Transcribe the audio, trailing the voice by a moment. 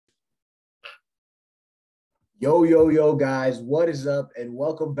Yo, yo, yo, guys, what is up? And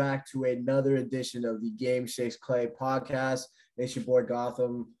welcome back to another edition of the Game Shakes Clay podcast. It's your boy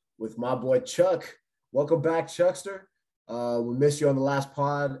Gotham with my boy Chuck. Welcome back, Chuckster. We missed you on the last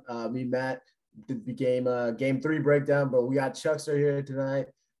pod. Me, Matt, did the game three breakdown, but we got Chuckster here tonight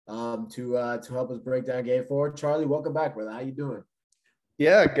to help us break down game four. Charlie, welcome back, brother. How you doing?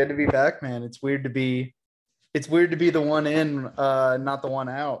 Yeah, good to be back, man. It's weird to be the one in, not the one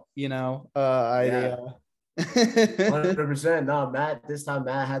out, you know. Yeah, 100%. No, Matt. This time,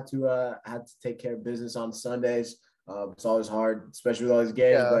 Matt had to take care of business on Sundays. It's always hard, especially with all these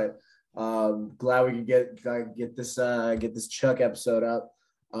games. yeah. But glad we could get this Chuck episode up.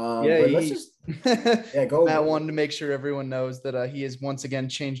 Yeah, But let's he just go. Matt wanted to make sure everyone knows that he has once again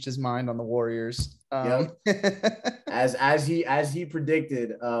changed his mind on the Warriors. Yep. As he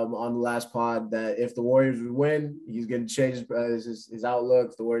predicted on the last pod that if the Warriors would win, he's going to change his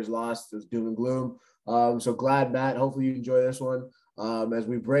outlook. If the Warriors lost, it was doom and gloom. So glad, Matt. Hopefully you enjoy this one as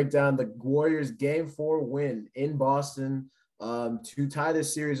we break down the Warriors Game 4 win in Boston to tie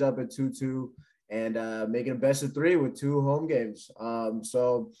this series up at 2-2 and making a best of three with two home games.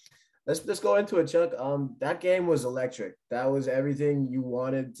 So let's go into it, Chuck. That game was electric. That was everything you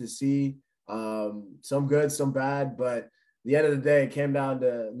wanted to see. Some good, some bad, but at the end of the day, it came down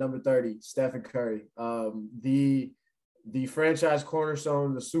to number 30, Stephen Curry. The franchise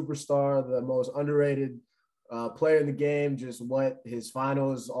cornerstone, the superstar, the most underrated player in the game, just what his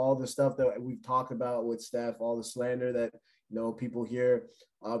finals, all the stuff that we've talked about with Steph, all the slander that people hear.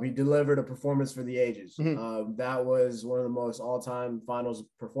 He delivered a performance for the ages. Mhm. That was one of the most all-time finals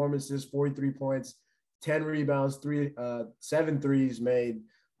performances, 43 points, 10 rebounds, 7 threes made,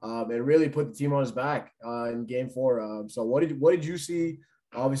 and really put the team on his back in game four. So what did you see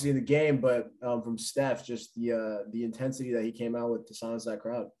obviously in the game, but from Steph, just the intensity that he came out with to silence that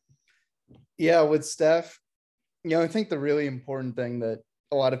crowd. Yeah, with Steph, I think the really important thing that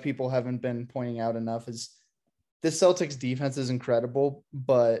a lot of people haven't been pointing out enough is the Celtics defense is incredible,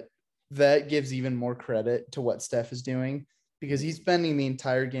 but that gives even more credit to what Steph is doing because he's spending the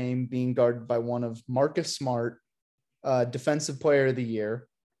entire game being guarded by one of Marcus Smart, defensive player of the year,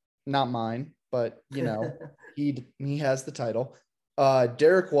 not mine, but he has the title.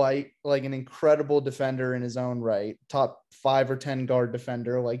 Derek White, like an incredible defender in his own right, top 5 or 10 guard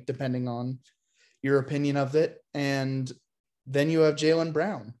defender, like depending on your opinion of it. And then you have Jaylen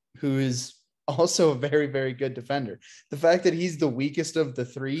Brown, who is also a very, very good defender. The fact that he's the weakest of the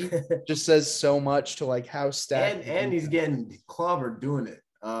three just says so much to like how stacked and he's getting clobbered doing it.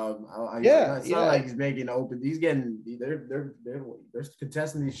 yeah, It's not yeah. like he's making open. He's getting they're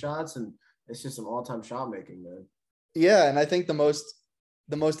contesting these shots, and it's just some all time shot making, man. Yeah, and I think the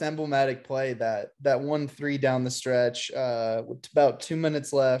most emblematic play that 1-3 down the stretch, with about 2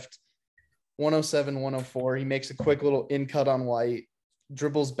 minutes left, 107-104. He makes a quick little in cut on White,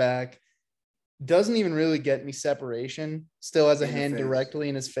 dribbles back, doesn't even really get any separation, still has a In the hand face. directly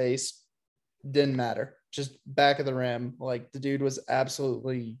in his face. Didn't matter. Just back of the rim. Like the dude was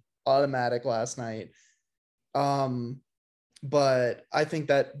absolutely automatic last night. Um, but I think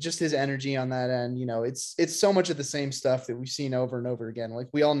that just his energy on that end, it's so much of the same stuff that we've seen over and over again. Like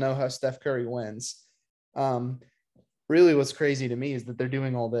we all know how Steph Curry wins. Um, Really what's crazy to me is that they're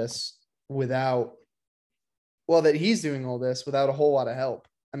doing all this without, well, that he's doing all this without a whole lot of help.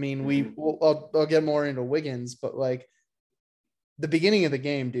 I mean, Mm-hmm. I'll get more into Wiggins, but like the beginning of the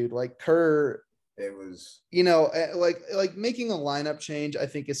game, dude, like Kerr, It was like making a lineup change, I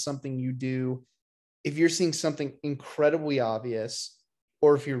think is something you do if you're seeing something incredibly obvious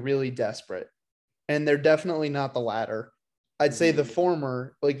or if you're really desperate. And they're definitely not the latter. I'd say the mm-hmm.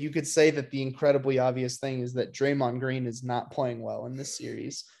 former, like you could say that the incredibly obvious thing is that Draymond Green is not playing well in this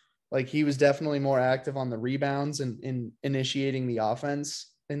series. Like he was definitely more active on the rebounds and in initiating the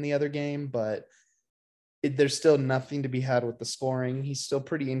offense in the other game, but there's still nothing to be had with the scoring. He's still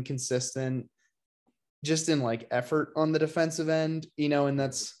pretty inconsistent just in like effort on the defensive end, and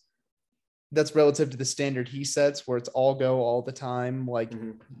that's relative to the standard he sets where it's all go all the time, like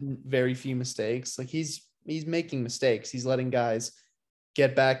Mm-hmm. very few mistakes. Like he's making mistakes. He's letting guys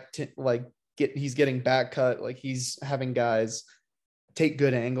get back to like he's getting back cut. Like he's having guys take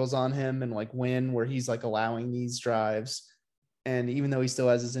good angles on him and like win where he's like allowing these drives. And even though he still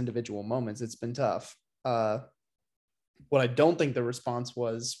has his individual moments, it's been tough. What I don't think the response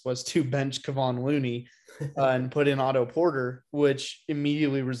was to bench Kevon Looney and put in Otto Porter, which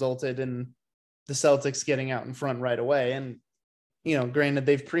immediately resulted in the Celtics getting out in front right away. And, granted,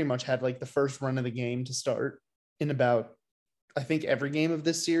 they've pretty much had like the first run of the game to start in about, I think, every game of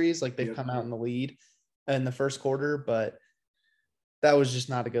this series. Like they've Yep. come out in the lead in the first quarter, but that was just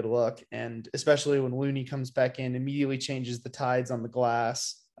not a good look. And especially when Looney comes back in, immediately changes the tides on the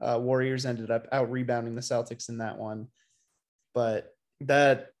glass. Warriors ended up out rebounding the Celtics in that one, but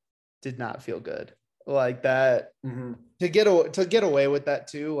that did not feel good. Like that to get away with that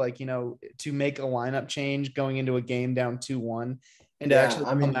too, like, you know, to make a lineup change going into a game down 2-1 and to actually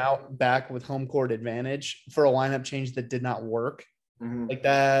come out back with home court advantage for a lineup change that did not work like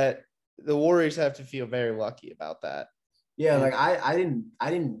that. The Warriors have to feel very lucky about that. Yeah, like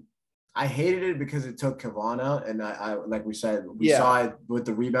I hated it because it took Kevon out, and I like we said, we saw it with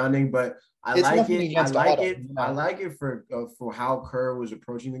the rebounding, but I like it for how Kerr was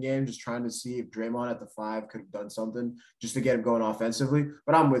approaching the game, just trying to see if Draymond at the 5 could have done something just to get him going offensively.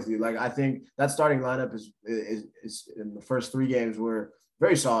 But I'm with you. Like, I think that starting lineup is in the first 3 games were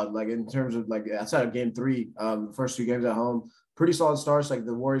very solid. Like, in terms of, like, outside of game 3, the first 2 games at home, pretty solid starts. Like,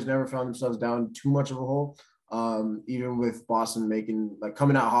 the Warriors never found themselves down too much of a hole. Even with Boston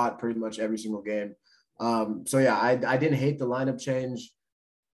coming out hot pretty much every single game. So yeah, I didn't hate the lineup change.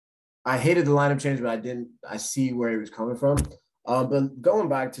 I hated the lineup change, but I see where he was coming from. But going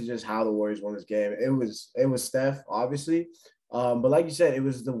back to just how the Warriors won this game, it was Steph, obviously. But like you said, it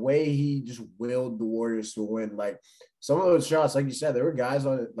was the way he just willed the Warriors to win. Like, some of those shots, like you said, there were guys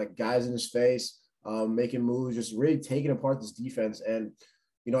on it, like guys in his face, making moves, just really taking apart this defense. And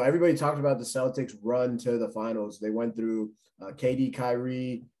you know, everybody talked about the Celtics run to the finals. They went through KD,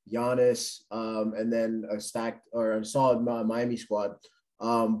 Kyrie, Giannis, and then a solid Miami squad.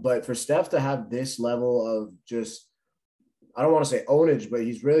 But for Steph to have this level of just, I don't want to say ownage, but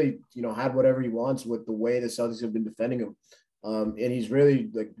he's really, you know, had whatever he wants with the way the Celtics have been defending him. And he's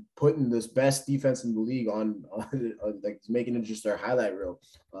really like putting this best defense in the league on like making it just their highlight reel.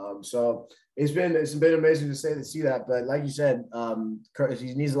 So it's been amazing to see that. But like you said,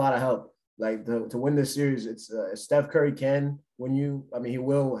 he needs a lot of help. Like to win this series, it's Steph Curry can win you. I mean, he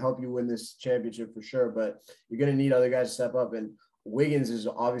will help you win this championship for sure. But you're going to need other guys to step up. And Wiggins is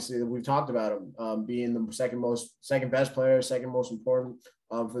obviously, we've talked about him being the second best player, second most important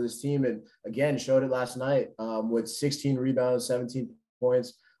for this team. And again, showed it last night with 16 rebounds, 17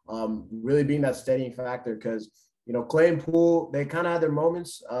 points, really being that steadying factor. Because, you know, Clay and Poole, they kind of had their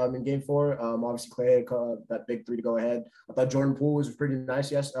moments in game 4. Obviously, Clay had that big 3 to go ahead. I thought Jordan Poole was pretty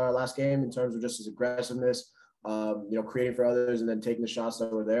nice last game in terms of just his aggressiveness, you know, creating for others and then taking the shots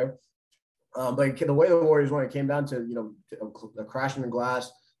that were there. But the way the Warriors won, it came down to, you know, crashing the glass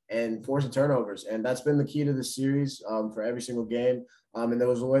and forcing turnovers. And that's been the key to this series for every single game. And that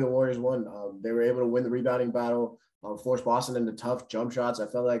was the way the Warriors won. They were able to win the rebounding battle, force Boston into tough jump shots.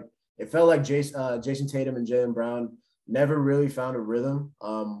 It felt like Jason Tatum and Jaylen Brown never really found a rhythm.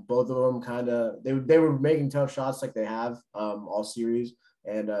 Both of them kind of they were making tough shots like they have all series.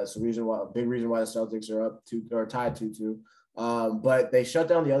 And it's a big reason why the Celtics are up 2 or tied 2-2. But they shut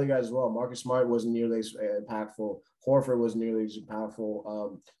down the other guys as well. Marcus Smart wasn't nearly as impactful. Horford wasn't nearly as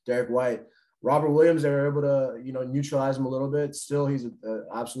impactful. Derek White, Robert Williams, they were able to, you know, neutralize him a little bit. Still, he's an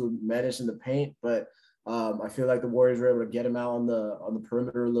absolute menace in the paint. But I feel like the Warriors were able to get him out on the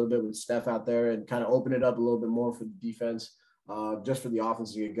perimeter a little bit with Steph out there and kind of open it up a little bit more for the defense, just for the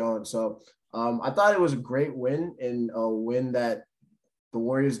offense to get going. So I thought it was a great win, and a win that the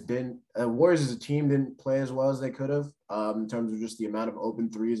Warriors as a team didn't play as well as they could have in terms of just the amount of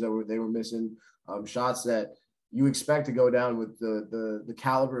open threes that they were missing, shots that you expect to go down with the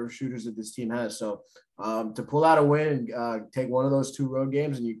caliber of shooters that this team has. So to pull out a win and take one of those 2 road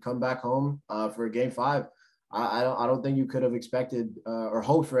games and you come back home for a game 5, I don't think you could have expected or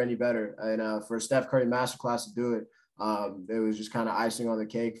hoped for any better. And for a Steph Curry masterclass to do it, it was just kind of icing on the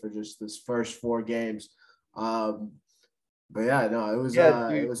cake for just this first 4 games. But yeah, no,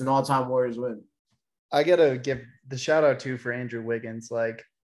 it was an all-time Warriors win. I gotta give the shout out too for Andrew Wiggins, like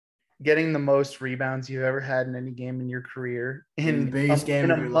getting the most rebounds you've ever had in any game in your career in the biggest game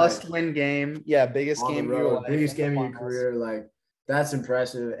in a must-win game. Yeah, biggest game of your life. Biggest game of your career. Like, that's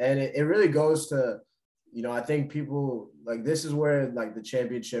impressive, and it really goes to, you know, I think people like, this is where like the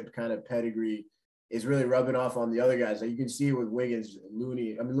championship kind of pedigree is really rubbing off on the other guys. Like, you can see with Wiggins,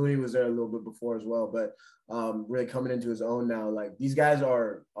 Looney. I mean, Looney was there a little bit before as well, but really coming into his own now. Like, these guys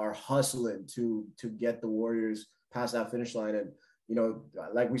are hustling to get the Warriors past that finish line. And, you know,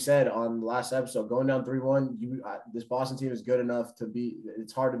 like we said on the last episode, going down 3-1, this Boston team is good enough to beat.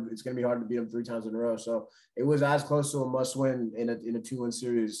 It's going to be hard to beat them 3 times in a row. So it was as close to a must win in a 2-1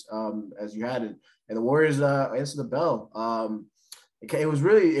 series as you had it. And the Warriors answered the bell.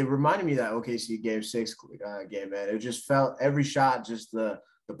 It reminded me of that OKC Game 6 game, man. It just felt every shot, just the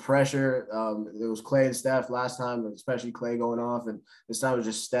pressure. It was Clay and Steph last time, especially Clay going off, and this time it was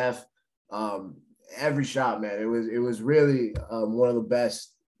just Steph. every shot, man. It was really one of the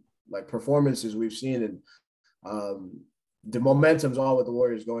best like performances we've seen, and the momentum's all with the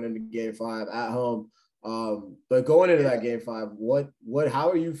Warriors going into Game 5 at home. But going into that Game 5, how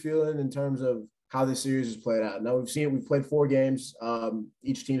are you feeling in terms of how this series has played out? Now we've played 4 games.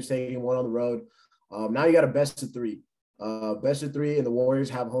 Each team's taking one on the road. Now you got a best of 3, and the Warriors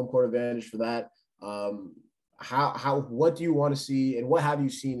have home court advantage for that. What do you want to see, and what have you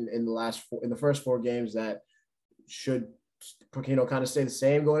seen in the first 4 games that should kind of stay the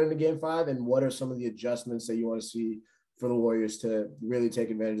same going into Game 5, and what are some of the adjustments that you want to see for the Warriors to really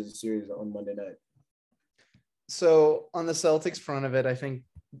take advantage of the series on Monday night? So on the Celtics front of it, I think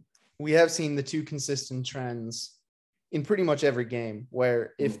we have seen the 2 consistent trends in pretty much every game,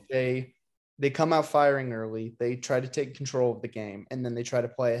 where if they come out firing early, they try to take control of the game, and then they try to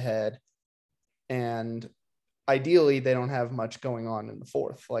play ahead. And ideally, they don't have much going on in the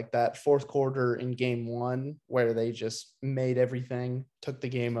fourth, like that fourth quarter in Game 1, where they just made everything, took the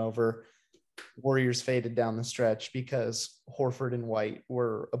game over. Warriors faded down the stretch because Horford and White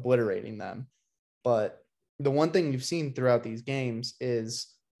were obliterating them. But the one thing you've seen throughout these games is,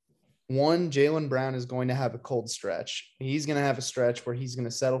 one, Jaylen Brown is going to have a cold stretch. He's going to have a stretch where he's going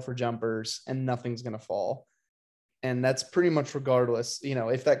to settle for jumpers and nothing's going to fall. And that's pretty much regardless.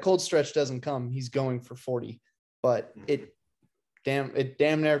 If that cold stretch doesn't come, he's going for 40. But it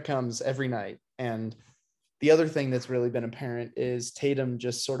damn near comes every night. And the other thing that's really been apparent is Tatum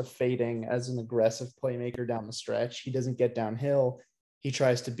just sort of fading as an aggressive playmaker down the stretch. He doesn't get downhill. He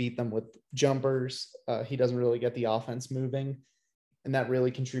tries to beat them with jumpers. He doesn't really get the offense moving. And that really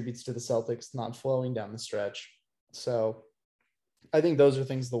contributes to the Celtics not flowing down the stretch. So I think those are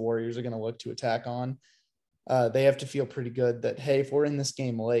things the Warriors are going to look to attack on. They have to feel pretty good that, hey, if we're in this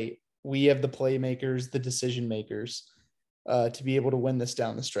game late, we have the playmakers, the decision makers to be able to win this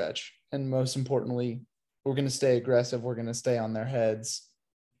down the stretch. And most importantly, we're going to stay aggressive. We're going to stay on their heads.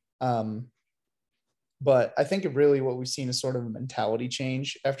 But I think what we've seen is sort of a mentality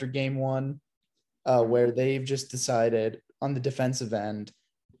change after Game 1, where they've just decided on the defensive end,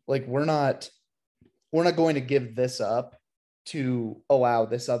 like we're not going to give this up to allow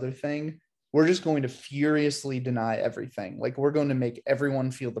this other thing. We're just going to furiously deny everything. Like we're going to make everyone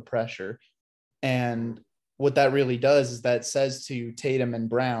feel the pressure. And what that really does is that says to Tatum and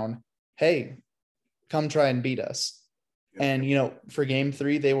Brown, hey, come try and beat us. And, for Game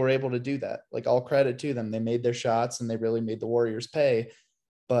 3, they were able to do that. Like, all credit to them. They made their shots and they really made the Warriors pay.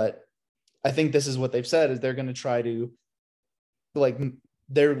 But I think this is what they've said, is they're going to try to,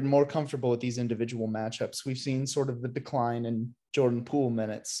 they're more comfortable with these individual matchups. We've seen sort of the decline in Jordan Poole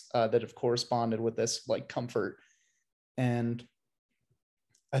minutes that have corresponded with this, comfort. And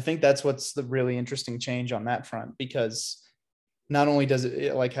I think that's what's the really interesting change on that front, because not only does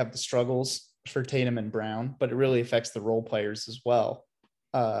it have the struggles for Tatum and Brown, but it really affects the role players as well.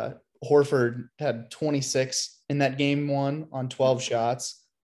 Horford had 26 in that Game 1 on 12 shots.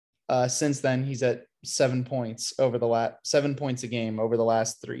 Since then, he's at 7 points a game over the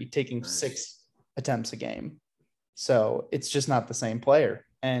last 3, taking 6 attempts a game. So it's just not the same player.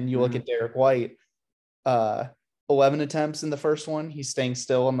 And you look at Derek White, 11 attempts in the first one. He's staying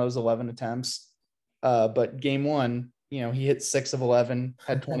still on those 11 attempts. But Game 1, he hit 6 of 11,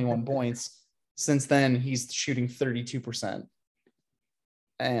 had 21 points. Since then, he's shooting 32%.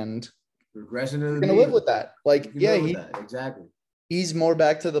 And regression you're going to live with that. Exactly. He's more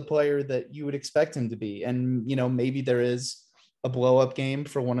back to the player that you would expect him to be. And, maybe there is a blow-up game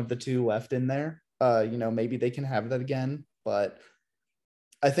for one of the 2 left in there. Maybe they can have that again. But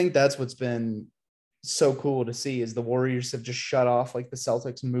I think that's what's been so cool to see, is the Warriors have just shut off the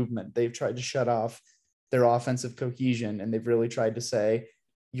Celtics movement. They've tried to shut off their offensive cohesion, and they've really tried to say,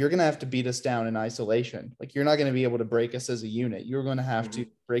 you're going to have to beat us down in isolation. You're not going to be able to break us as a unit. You're going to have to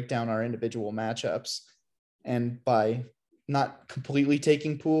break down our individual matchups. And by not completely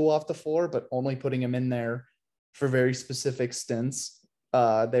taking Poole off the floor, but only putting him in there for very specific stints,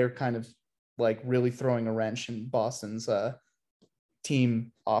 they're kind of really throwing a wrench in Boston's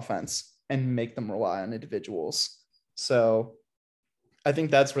team offense and make them rely on individuals. So I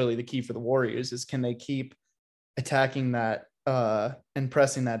think that's really the key for the Warriors, is can they keep attacking that and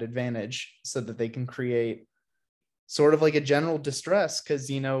pressing that advantage so that they can create sort of a general distress. Because,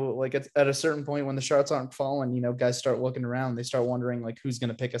 at a certain point when the shots aren't falling, guys start looking around, they start wondering who's going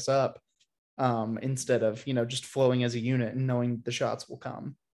to pick us up, instead of, just flowing as a unit and knowing the shots will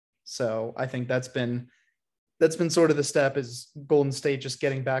come. So I think that's been sort of the step, is Golden State just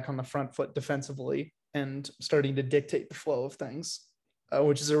getting back on the front foot defensively and starting to dictate the flow of things,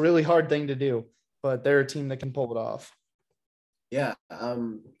 which is a really hard thing to do, but they're a team that can pull it off. Yeah,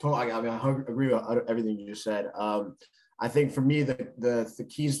 totally. I mean, I agree with everything you just said. I think for me, the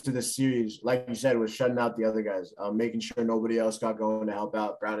keys to the series, like you said, was shutting out the other guys, making sure nobody else got going to help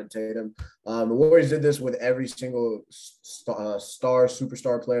out Brown and Tatum. The Warriors did this with every single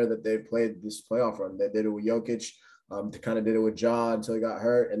superstar player that they played this playoff run. They did it with Jokic, kind of did it with Ja until he got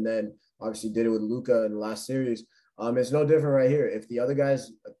hurt, and then obviously did it with Luka in the last series. It's no different right here. If the other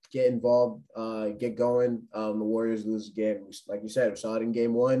guys get involved, get going, the Warriors lose the game. Like you said, we saw it in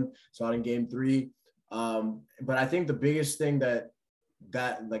game one, saw it in game three. But I think the biggest thing that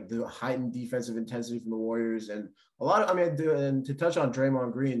like the heightened defensive intensity from the Warriors and a lot of, I mean, and to touch on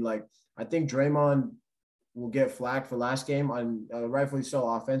Draymond Green, like I think Draymond will get flack for last game on rightfully so.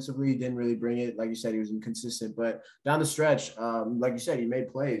 Offensively, he didn't really bring it. Like you said, he was inconsistent, but down the stretch, like you said, he made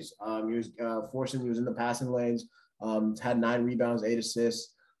plays. He was forcing, he was in the passing lanes, had 9 rebounds, 8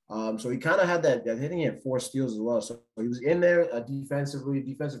 assists. So he kind of had that. I think he had 4 steals as well. So he was in there defensively.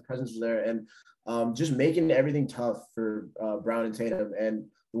 Defensive presence was there, and just making everything tough for Brown and Tatum. And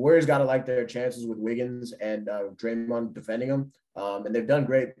the Warriors got to like their chances with Wiggins and Draymond defending them. And they've done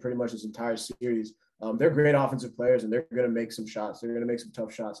great pretty much this entire series. They're great offensive players, and they're going to make some shots. They're going to make some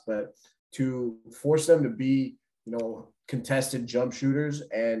tough shots, but to force them to be, contested jump shooters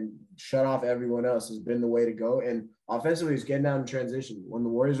and shut off everyone else has been the way to go. And offensively, it's getting down in transition. When the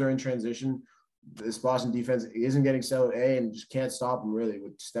Warriors are in transition, this Boston defense isn't getting settled and just can't stop them really,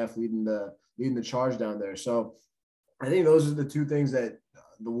 with Steph leading the charge down there. So I think those are the two things that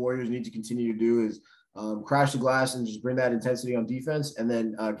the Warriors need to continue to do is crash the glass and just bring that intensity on defense, and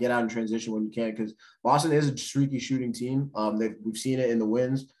then get out in transition when you can, because Boston is a streaky shooting team. We've seen it in the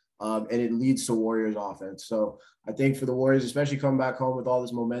wins, and it leads to Warriors offense. So I think for the Warriors, especially coming back home with all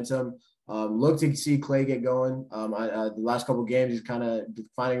this momentum, look to see Clay get going. The last couple of games, he's kind of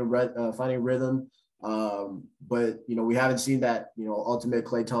finding a rhythm. But we haven't seen that ultimate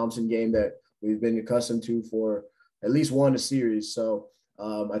Klay Thompson game that we've been accustomed to for at least one a series. So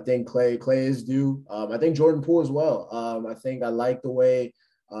I think Clay is due. I think Jordan Poole as well. I think I like the way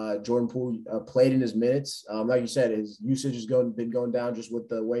Jordan Poole played in his minutes. Like you said, his usage has been going down just with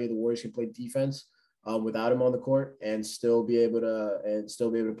the way the Warriors can play defense without him on the court and still be able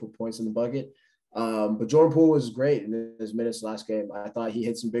to put points in the bucket. But Jordan Poole was great in his minutes last game. I thought he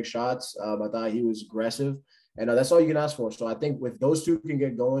hit some big shots. I thought he was aggressive, and that's all you can ask for. So I think if those two can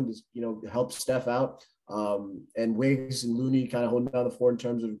get going, just help Steph out, and Wiggs and Looney kind of holding down the fort in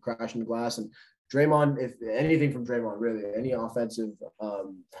terms of crashing the glass, and Draymond, if anything from Draymond, really any offensive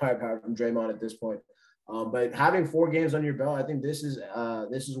firepower from Draymond at this point. But having 4 games on your belt, I think this is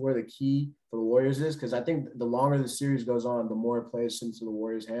where the key for the Warriors is, because I think the longer the series goes on, the more it plays into the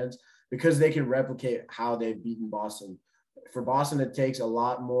Warriors' hands, because they can replicate how they've beaten Boston. For Boston, it takes a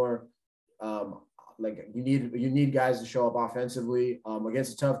lot more. You need guys to show up offensively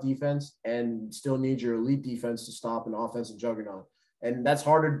against a tough defense, and still need your elite defense to stop an offensive juggernaut. And that's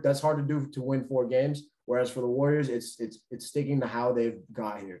hard to do to win 4 games. Whereas for the Warriors, it's sticking to how they've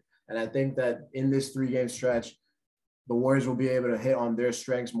got here. And I think that in this 3-game stretch, the Warriors will be able to hit on their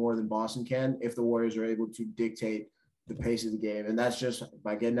strengths more than Boston can if the Warriors are able to dictate the pace of the game. And that's just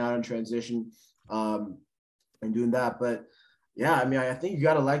by getting out in transition and doing that. But yeah, I mean, I think you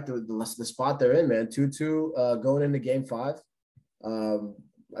got to like the spot they're in, man. 2-2 going into game 5.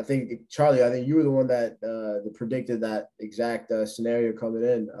 I think, Charlie, I think you were the one that predicted that exact scenario coming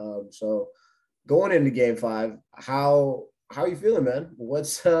in. So going into game 5, how are you feeling, man?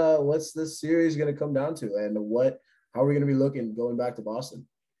 What's this series going to come down to, and how are we going to be looking going back to Boston?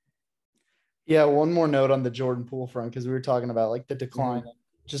 Yeah, one more note on the Jordan Poole front, because we were talking about like the decline.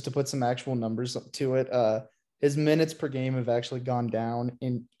 Just to put some actual numbers to it, his minutes per game have actually gone down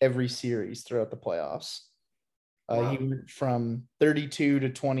in every series throughout the playoffs. Wow. He went from 32 to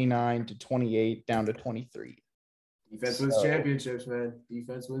 29 to 28 down to 23. Defense wins championships, man.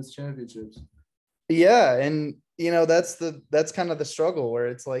 Defense wins championships. Yeah, and that's kind of the struggle, where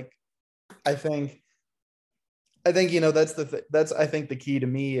it's like, I think that's I think the key to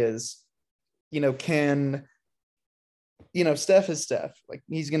me is, can Steph is Steph. Like,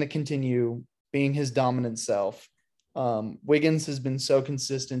 he's going to continue being his dominant self. Wiggins has been so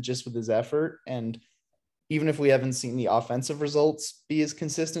consistent just with his effort, and even if we haven't seen the offensive results be as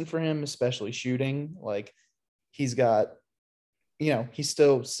consistent for him, especially shooting, like he's got, he's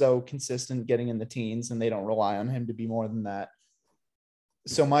still so consistent getting in the teens, and they don't rely on him to be more than that.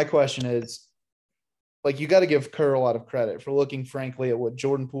 So my question is, like, you got to give Kerr a lot of credit for looking frankly at what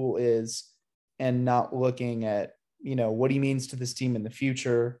Jordan Poole is and not looking at, what he means to this team in the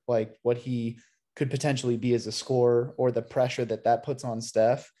future, like what he could potentially be as a scorer or the pressure that puts on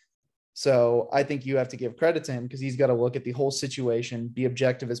Steph. So I think you have to give credit to him because he's got to look at the whole situation, be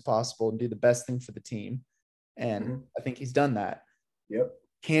objective as possible, and do the best thing for the team. And I think he's done that. Yep.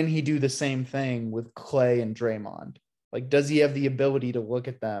 Can he do the same thing with Clay and Draymond? Like, does he have the ability to look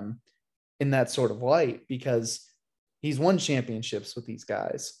at them in that sort of light? Because he's won championships with these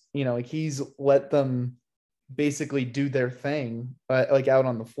guys. You know, like he's let them basically do their thing, like out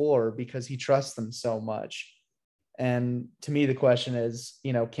on the floor because he trusts them so much. And to me, the question is,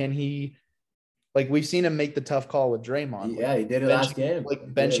 you know, can he, like we've seen him make the tough call with Draymond. Yeah, he did it last game.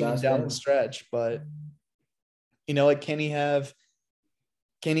 Like benching him down the stretch. But, you know, like can he have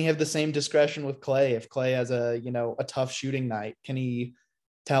the same discretion with Clay if Clay has a, you know, a tough shooting night? Can he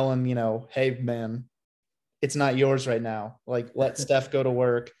tell him, you know, hey, man, it's not yours right now. Like, let Steph go to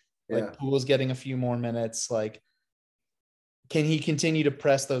work. Like, Poole's getting a few more minutes. Like, can he continue to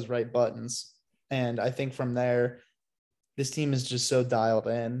press those right buttons? And I think from there, this team is just so dialed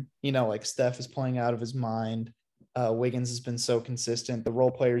in. You know, like Steph is playing out of his mind. Wiggins has been so consistent. The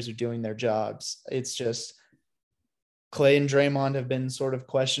role players are doing their jobs. It's just Clay and Draymond have been sort of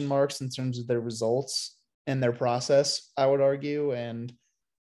question marks in terms of their results and their process, I would argue. And,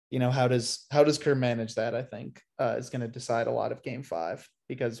 you know, how does Kerr manage that, I think, is going to decide a lot of game 5,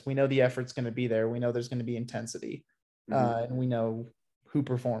 because we know the effort's going to be there. We know there's going to be intensity, and we know who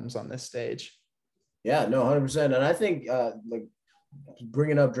performs on this stage. Yeah, no, 100%. And I think like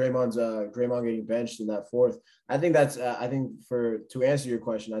bringing up Draymond getting benched in that fourth, I think that's I think to answer your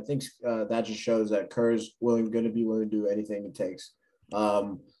question, I think that just shows that Kerr's going to be willing to do anything it takes.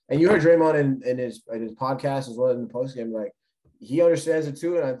 And you heard Draymond in his podcast as well in the postgame, like he understands it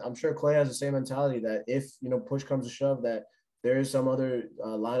too, and I'm sure Clay has the same mentality that if, you know, push comes to shove, that there is some other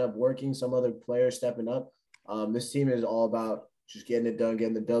lineup working, some other player stepping up. This team is all about just getting it done,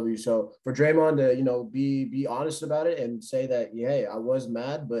 getting the W. So for Draymond to, you know, be honest about it and say that, hey, I was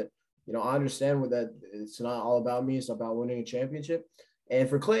mad, but, you know, I understand that it's not all about me. It's about winning a championship. And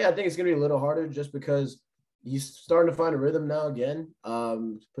for Clay, I think it's going to be a little harder just because he's starting to find a rhythm now again,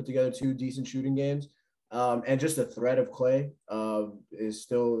 put together 2 decent shooting games. And just the threat of Clay is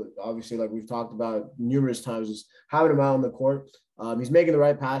still, obviously, like we've talked about numerous times, just having him out on the court. He's making the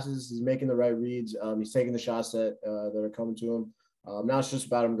right passes. He's making the right reads. He's taking the shots that are coming to him. Now it's just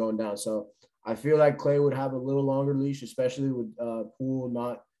about him going down. So I feel like Clay would have a little longer leash, especially with Poole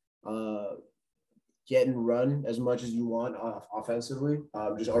not getting run as much as you want offensively,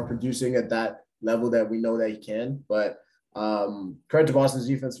 or producing at that level that we know that he can. But credit to Boston's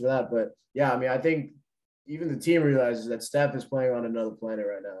defense for that. But yeah, I mean, I think even the team realizes that Steph is playing on another planet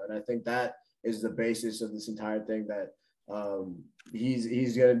right now. And I think that is the basis of this entire thing, that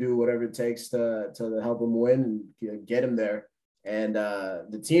he's going to do whatever it takes to help him win and get him there. And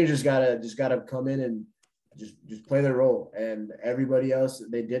the team just gotta come in and just play their role. And everybody else,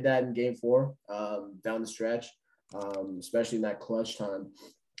 they did that in game 4 down the stretch, especially in that clutch time.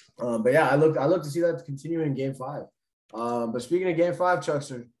 But yeah, I look to see that continue in game 5. But speaking of game 5,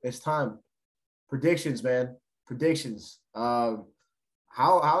 Chuckster, it's time. Predictions, man. Predictions. How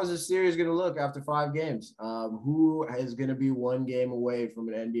is this series going to look after 5 games? Who is going to be 1 game away from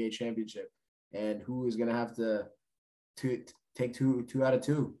an NBA championship, and who is going to have to take two out of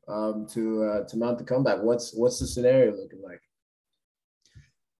 2 to mount the comeback? What's the scenario looking like?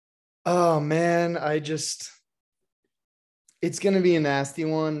 Oh man, it's going to be a nasty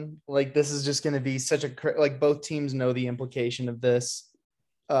one. Like, this is just going to be such a, like, both teams know the implication of this.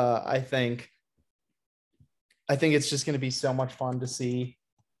 I think it's just going to be so much fun to see,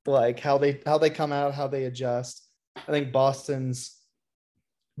 like, how they come out, how they adjust. I think Boston's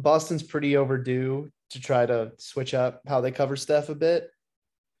pretty overdue to try to switch up how they cover Steph a bit.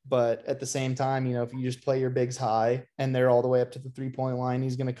 But at the same time, you know, if you just play your bigs high and they're all the way up to the 3-point line,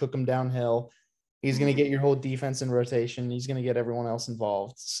 he's going to cook them downhill. He's going to get your whole defense in rotation. He's going to get everyone else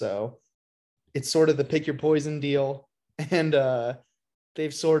involved. So it's sort of the pick your poison deal. And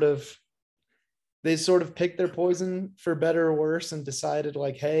they've sort of picked their poison for better or worse and decided,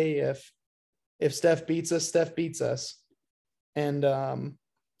 like, hey, if Steph beats us, Steph beats us. And I'm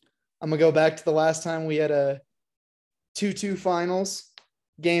going to go back to the last time we had a 2-2 finals,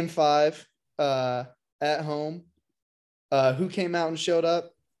 game 5 at home. Who came out and showed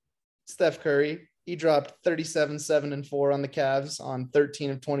up? Steph Curry. He dropped 37, 7, and 4 on the Cavs on 13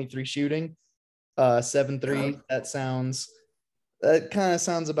 of 23 shooting, 7-3. That kind of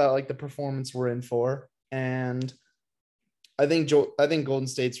sounds about like the performance we're in for. And I think Golden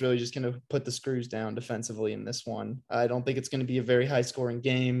State's really just going to put the screws down defensively in this one. I don't think it's going to be a very high scoring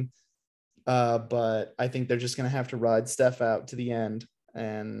game, but I think they're just going to have to ride Steph out to the end.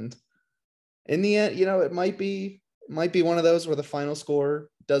 And in the end, you know, it might be one of those where the final score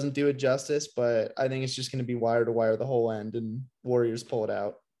doesn't do it justice, but I think it's just going to be wire to wire the whole end, and Warriors pull it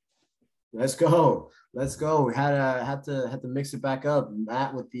out. Let's go. Let's go. We had to mix it back up,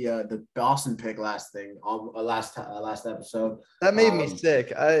 Matt, with the Boston pick last episode. That made me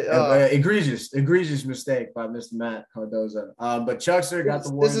sick. Egregious mistake by Mr. Matt Cardoza. But Chuckster got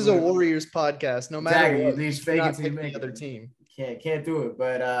the Warriors. This is a Warriors podcast. No matter what, these fake it till you make the other it. team. Can't do it.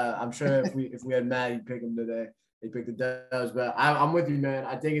 But I'm sure if we had Matt, he'd pick him today. He picked the Dubs. But I'm with you, man.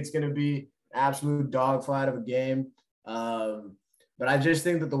 I think it's gonna be an absolute dogfight of a game. But I just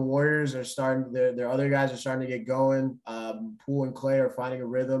think that the Warriors are starting. Their other guys are starting to get going. Poole and Clay are finding a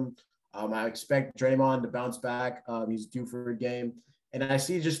rhythm. I expect Draymond to bounce back. He's due for a game, and I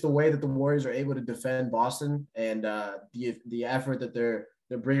see just the way that the Warriors are able to defend Boston and the effort that they're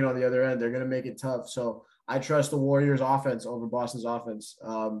bringing on the other end. They're going to make it tough. So I trust the Warriors' offense over Boston's offense,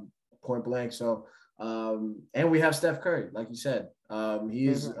 point blank. So and we have Steph Curry, like you said.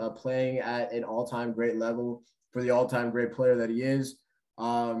 He's playing at an all-time great level for the all-time great player that he is.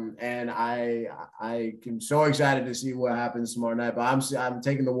 And I am so excited to see what happens tomorrow night. But I'm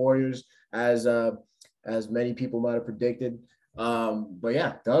taking the Warriors as many people might have predicted. But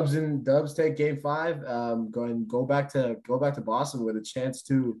yeah, Dubs take game 5. Go back to Boston with a chance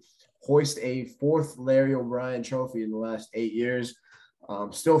to hoist a 4th Larry O'Brien trophy in the last 8 years.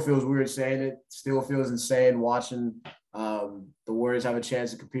 Still feels weird saying it. Still feels insane watching the Warriors have a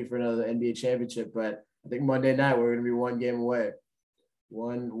chance to compete for another NBA championship. But I think Monday night we're going to be one game away,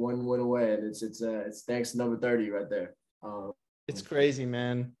 one win away, and it's thanks to number 30 right there. It's crazy,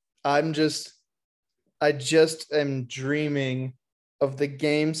 man. I just am dreaming of the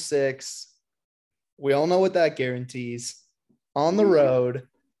game 6. We all know what that guarantees. On the road.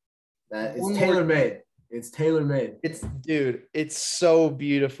 That is tailor-made. It's tailor-made. It's so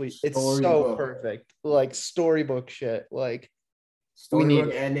beautifully. It's so perfect. Like storybook shit. Like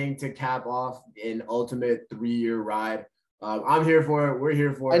storybook ending to cap off an ultimate 3-year ride. I'm here for it. We're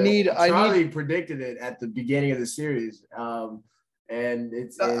here for it. Charlie predicted it at the beginning of the series. And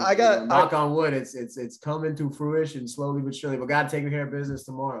knock on wood, it's coming to fruition slowly but surely. But got to take care of business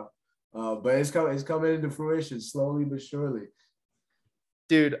tomorrow. But it's coming into fruition slowly but surely.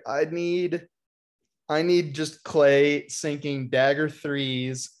 Dude, I need just Clay sinking dagger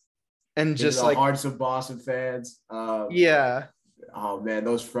threes and just the like hearts of Boston fans. Yeah. Oh man,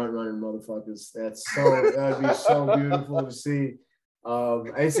 those front running motherfuckers. That'd be so beautiful to see.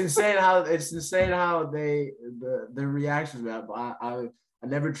 It's insane how the reactions, man. But I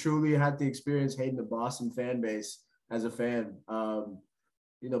never truly had the experience hating the Boston fan base as a fan.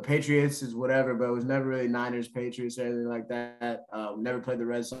 Patriots is whatever, but it was never really Niners, Patriots, or anything like that. Never played the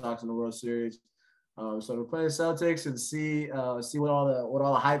Red Sox in the World Series. So to play the Celtics and see what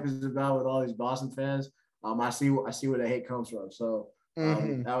all the hype is about with all these Boston fans. I see where the hate comes from. So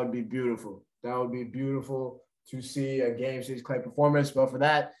that would be beautiful. That would be beautiful to see a game 6 Clay performance. But for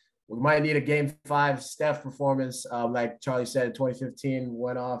that, we might need a game 5 Steph performance. Like Charlie said, 2015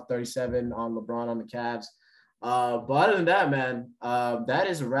 went off 37 on LeBron on the Cavs. But other than that, man, that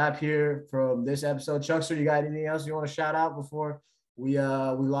is a wrap here from this episode. Chuckster, you got anything else you want to shout out before we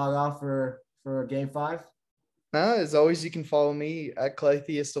log off for game 5? No, as always, you can follow me at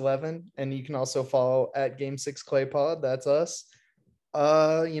Claytheist11, and you can also follow at Game 6 Clay Pod. That's us.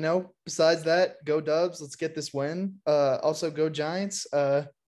 Besides that, go Dubs. Let's get this win. Also go Giants.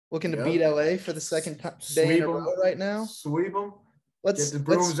 Looking to beat LA for the second day in a row right now. Sweep them. Get the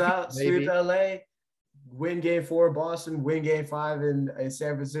brooms out. Sweep LA. Win game 4 Boston. Win game 5 in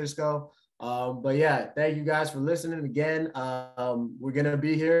San Francisco. But yeah, thank you guys for listening again. We're gonna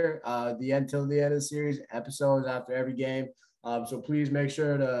be here till the end of the series, episodes after every game. So please make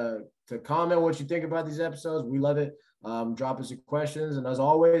sure to comment what you think about these episodes. We love it. Drop us your questions, and as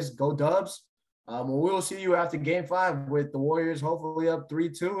always, go Dubs. We will see you after game 5 with the Warriors hopefully up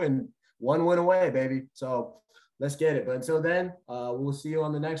 3-2 and 1 win away, baby. So let's get it. But until then, we'll see you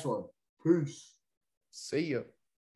on the next one. Peace. See you.